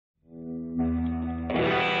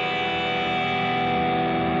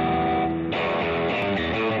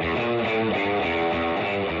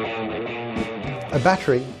A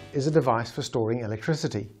battery is a device for storing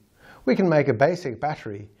electricity. We can make a basic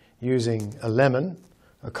battery using a lemon,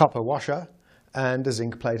 a copper washer, and a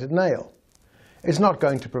zinc-plated nail. It's not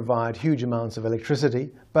going to provide huge amounts of electricity,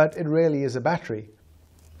 but it really is a battery.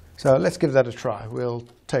 So let's give that a try. We'll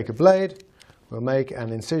take a blade, we'll make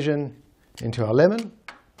an incision into our lemon,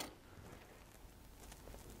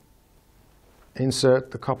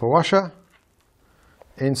 insert the copper washer,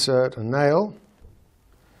 insert a nail,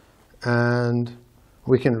 and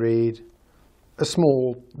we can read a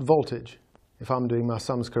small voltage. If I'm doing my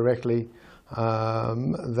sums correctly,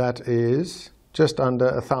 that is just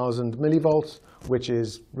under 1,000 millivolts, which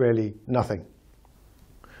is really nothing.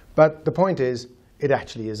 But the point is, it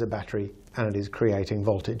actually is a battery and it is creating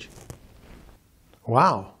voltage.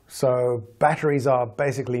 Wow, so batteries are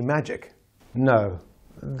basically magic? No,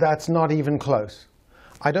 that's not even close.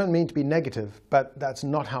 I don't mean to be negative, but that's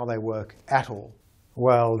not how they work at all.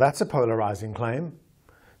 Well, that's a polarizing claim.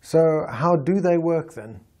 So how do they work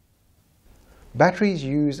then? Batteries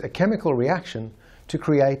use a chemical reaction to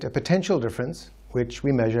create a potential difference, which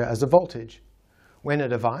we measure as a voltage. When a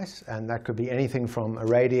device, and that could be anything from a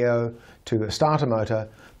radio to a starter motor,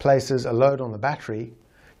 places a load on the battery,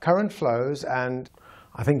 current flows, and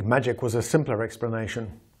I think magic was a simpler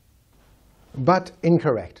explanation. But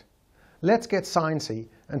incorrect. Let's get sciencey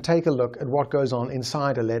and take a look at what goes on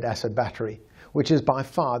inside a lead-acid battery, which is by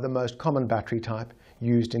far the most common battery type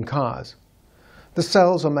used in cars. The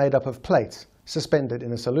cells are made up of plates suspended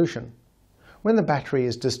in a solution. When the battery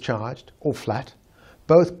is discharged, or flat,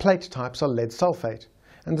 both plate types are lead sulfate,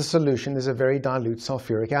 and the solution is a very dilute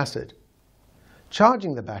sulfuric acid.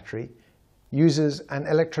 Charging the battery uses an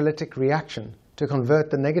electrolytic reaction to convert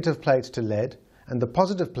the negative plates to lead and the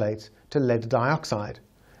positive plates to lead dioxide,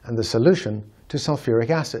 and the solution to sulfuric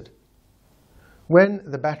acid. When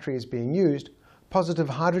the battery is being used, positive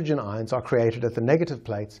hydrogen ions are created at the negative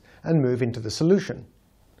plates and move into the solution,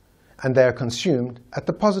 and they are consumed at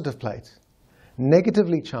the positive plates.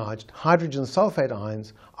 Negatively charged hydrogen sulfate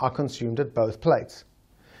ions are consumed at both plates.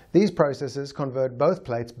 These processes convert both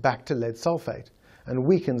plates back to lead sulfate and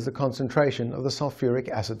weakens the concentration of the sulfuric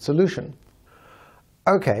acid solution.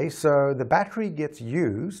 Okay, so the battery gets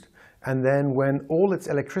used, and then when all its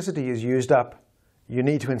electricity is used up, you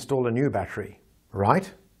need to install a new battery,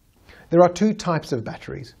 right? There are two types of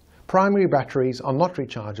batteries. Primary batteries are not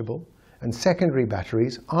rechargeable, and secondary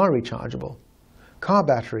batteries are rechargeable. Car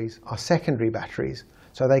batteries are secondary batteries,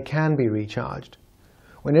 so they can be recharged.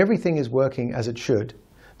 When everything is working as it should,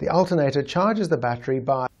 the alternator charges the battery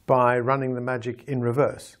by running the magic in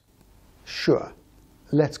reverse. Sure,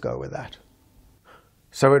 let's go with that.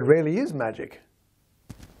 So it really is magic?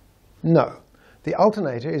 No, the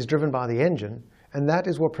alternator is driven by the engine, and that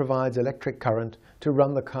is what provides electric current to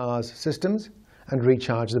run the car's systems and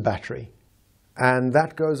recharge the battery. And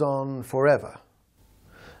that goes on forever.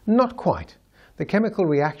 Not quite. The chemical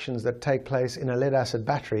reactions that take place in a lead-acid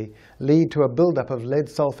battery lead to a buildup of lead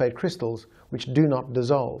sulfate crystals which do not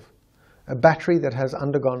dissolve. A battery that has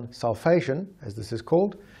undergone sulfation, as this is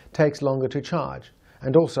called, takes longer to charge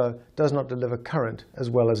and also does not deliver current as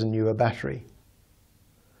well as a newer battery.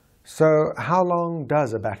 So how long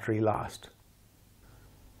does a battery last?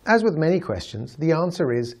 As with many questions, the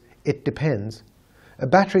answer is it depends. A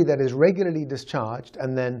battery that is regularly discharged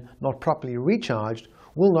and then not properly recharged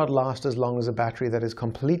will not last as long as a battery that is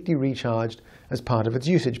completely recharged as part of its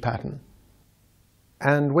usage pattern.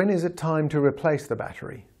 And when is it time to replace the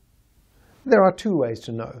battery? There are two ways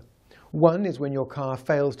to know. One is when your car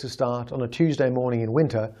fails to start on a Tuesday morning in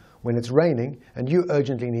winter when it's raining and you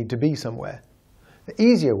urgently need to be somewhere. The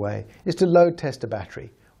easier way is to load test a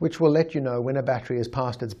battery, which will let you know when a battery is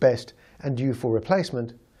past its best and due for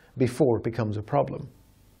replacement before it becomes a problem.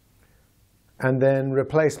 And then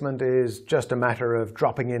replacement is just a matter of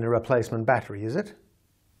dropping in a replacement battery, is it?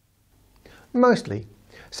 Mostly.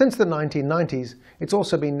 Since the 1990s, it's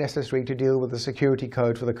also been necessary to deal with the security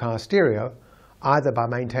code for the car stereo, either by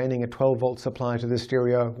maintaining a 12-volt supply to the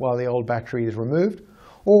stereo while the old battery is removed,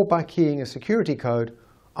 or by keying a security code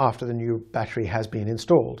after the new battery has been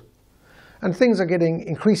installed. And things are getting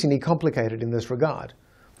increasingly complicated in this regard.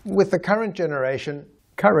 With the current generation,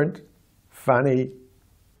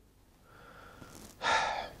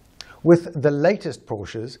 With the latest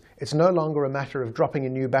Porsches, it's no longer a matter of dropping a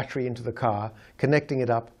new battery into the car, connecting it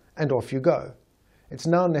up, and off you go. It's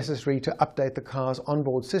now necessary to update the car's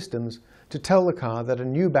onboard systems to tell the car that a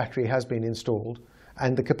new battery has been installed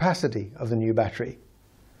and the capacity of the new battery.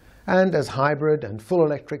 And as hybrid and full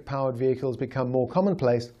electric powered vehicles become more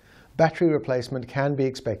commonplace, battery replacement can be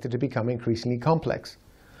expected to become increasingly complex.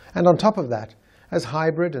 And on top of that, as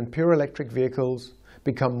hybrid and pure electric vehicles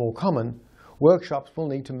become more common, workshops will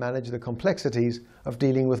need to manage the complexities of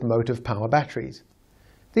dealing with motive power batteries.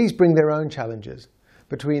 These bring their own challenges,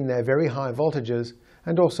 between their very high voltages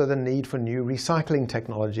and also the need for new recycling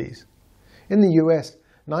technologies. In the US,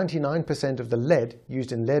 99% of the lead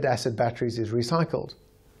used in lead-acid batteries is recycled.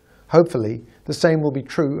 Hopefully, the same will be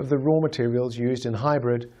true of the raw materials used in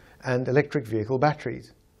hybrid and electric vehicle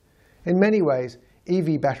batteries. In many ways,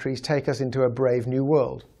 EV batteries take us into a brave new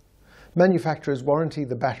world. Manufacturers warranty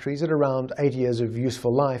the batteries at around 8 years of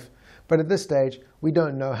useful life, but at this stage, we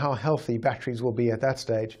don't know how healthy batteries will be at that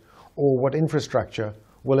stage, or what infrastructure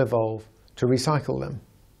will evolve to recycle them.